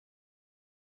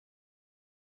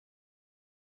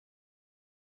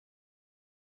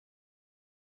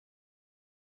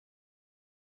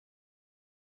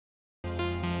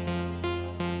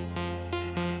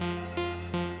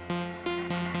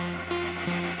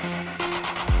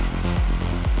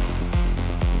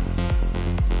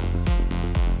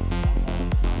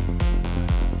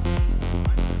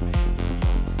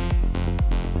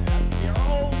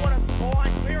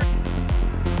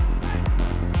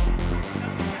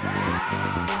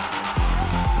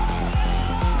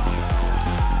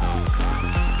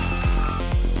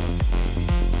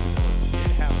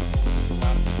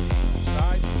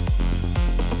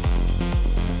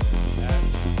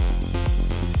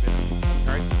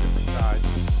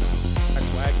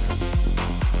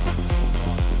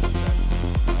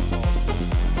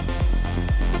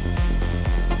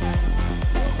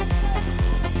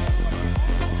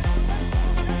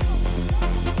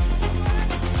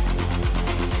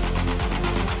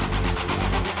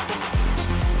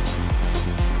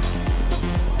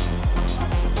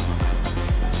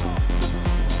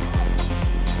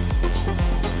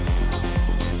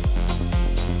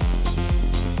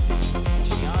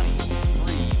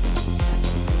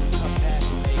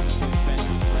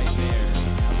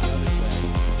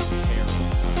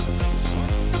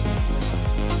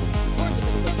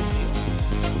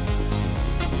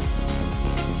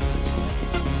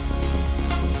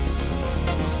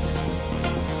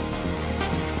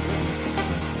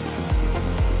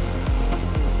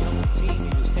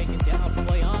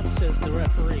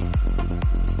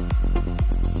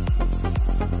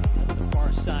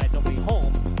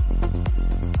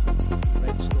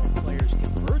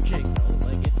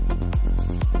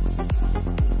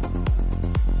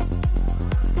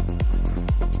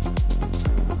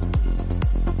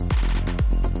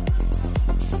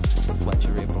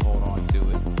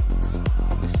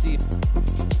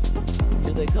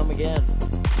come again.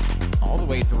 All the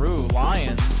way through.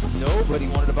 Lions. Nobody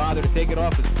wanted to bother to take it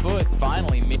off his foot.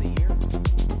 Finally, mid here.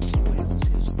 Wales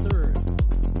his third.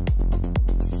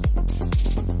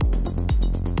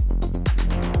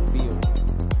 Field.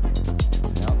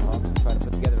 Now Thompson trying to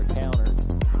put together a counter.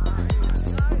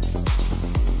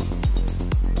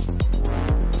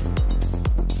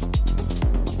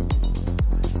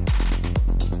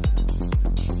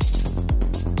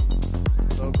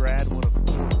 Grad, one of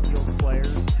 4 field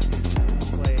players to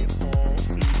play all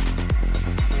 84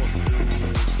 periods,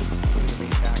 the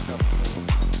main backup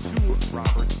to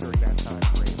Roberts during that time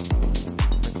frame.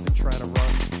 Princeton trying to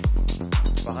run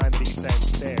behind the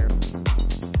defense there.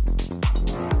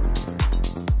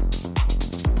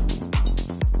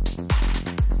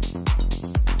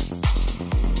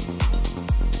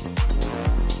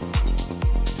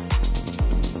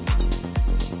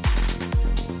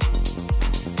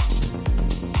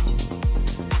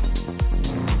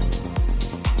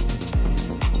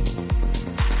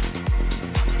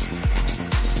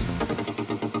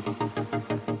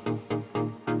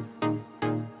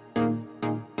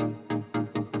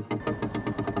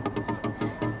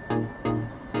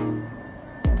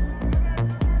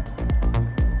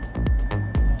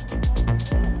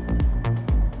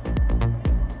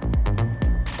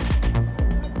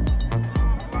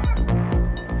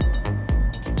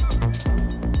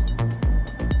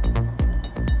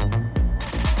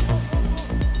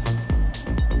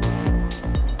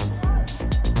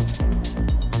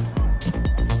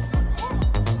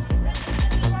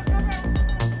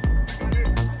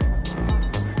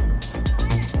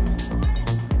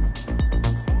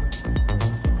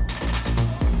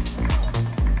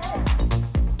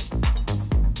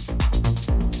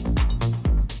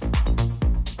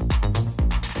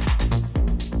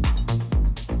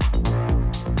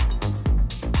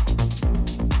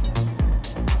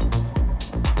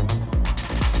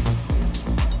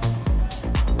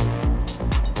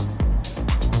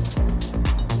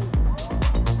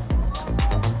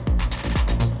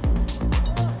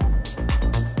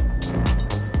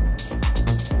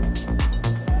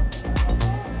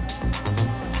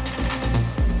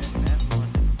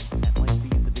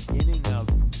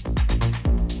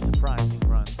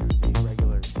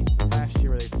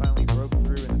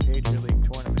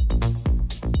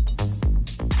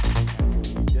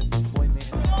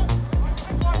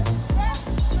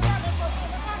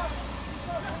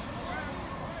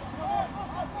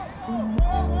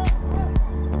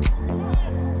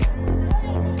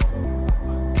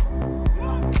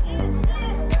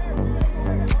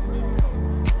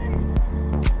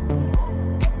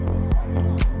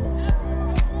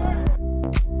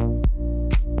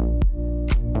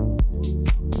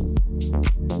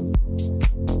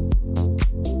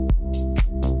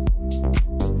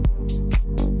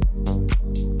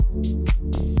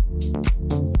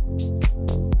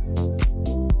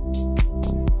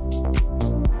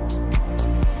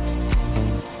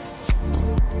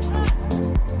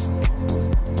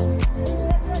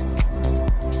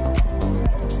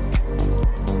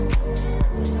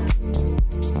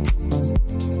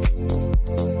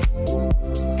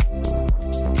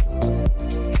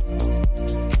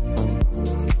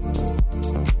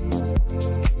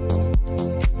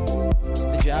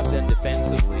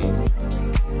 Defensively,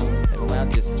 they've allowed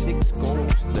just 6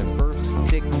 goals to their first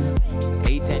 6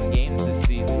 A10 games this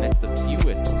season. That's the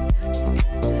fewest.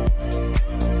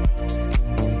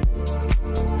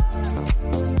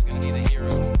 Who's going to be the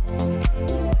hero?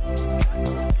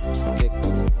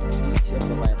 Victims each of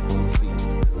the last 2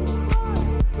 seasons.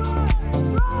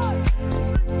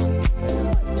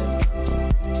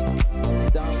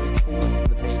 Dominant force in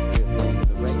the Patriot League in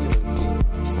the regular season.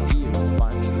 Years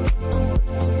finally.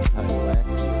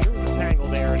 There was a tangle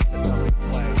there and it's a coming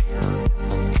play.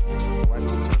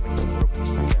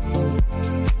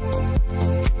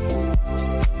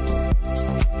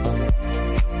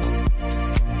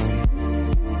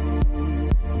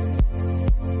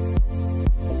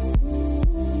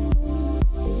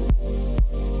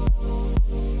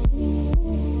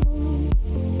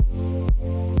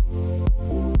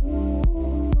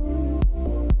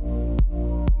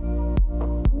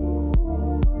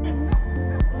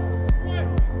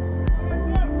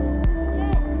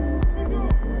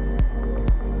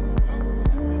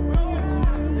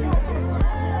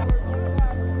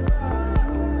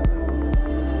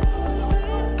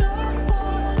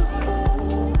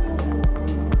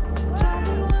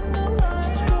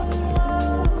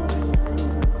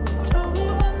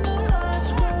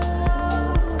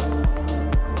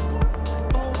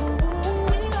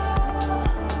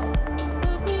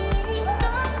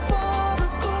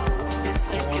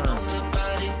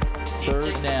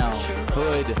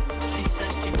 Hood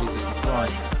is in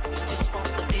front.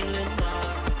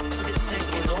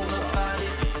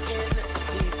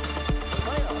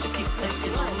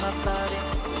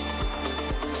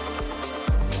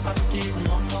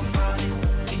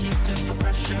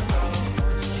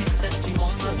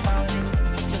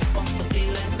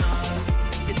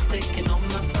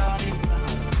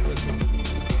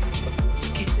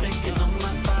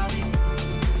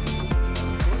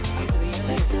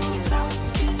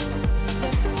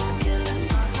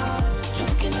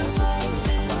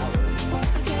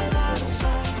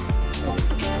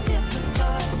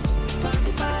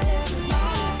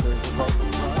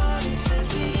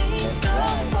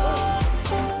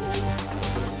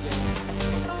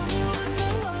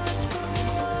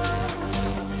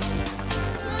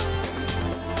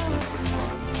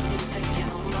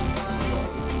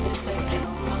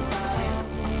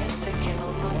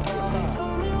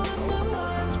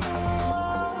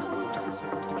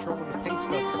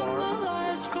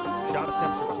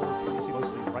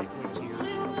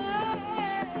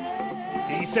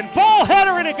 Decent ball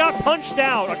header, and it got punched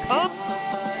out. A comp.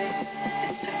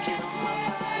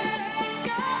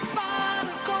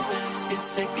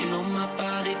 It's taking on my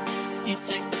body. You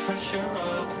take the pressure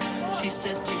off. She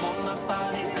said you want my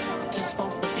body. Just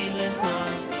want the feeling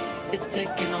of. It's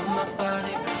taking on my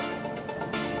body.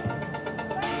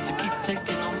 So keep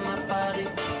taking on my body.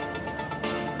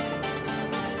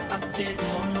 I didn't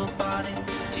want nobody.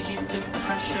 So you took the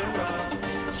pressure off.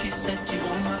 She said you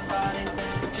want my body.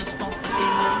 Just want the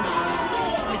feeling of.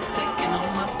 It's taking on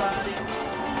my body.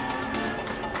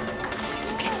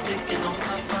 So keep taking on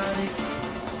my body.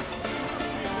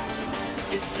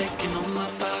 It's taking on my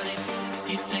body.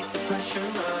 You take the pressure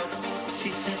off. She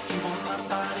said you want my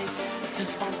body.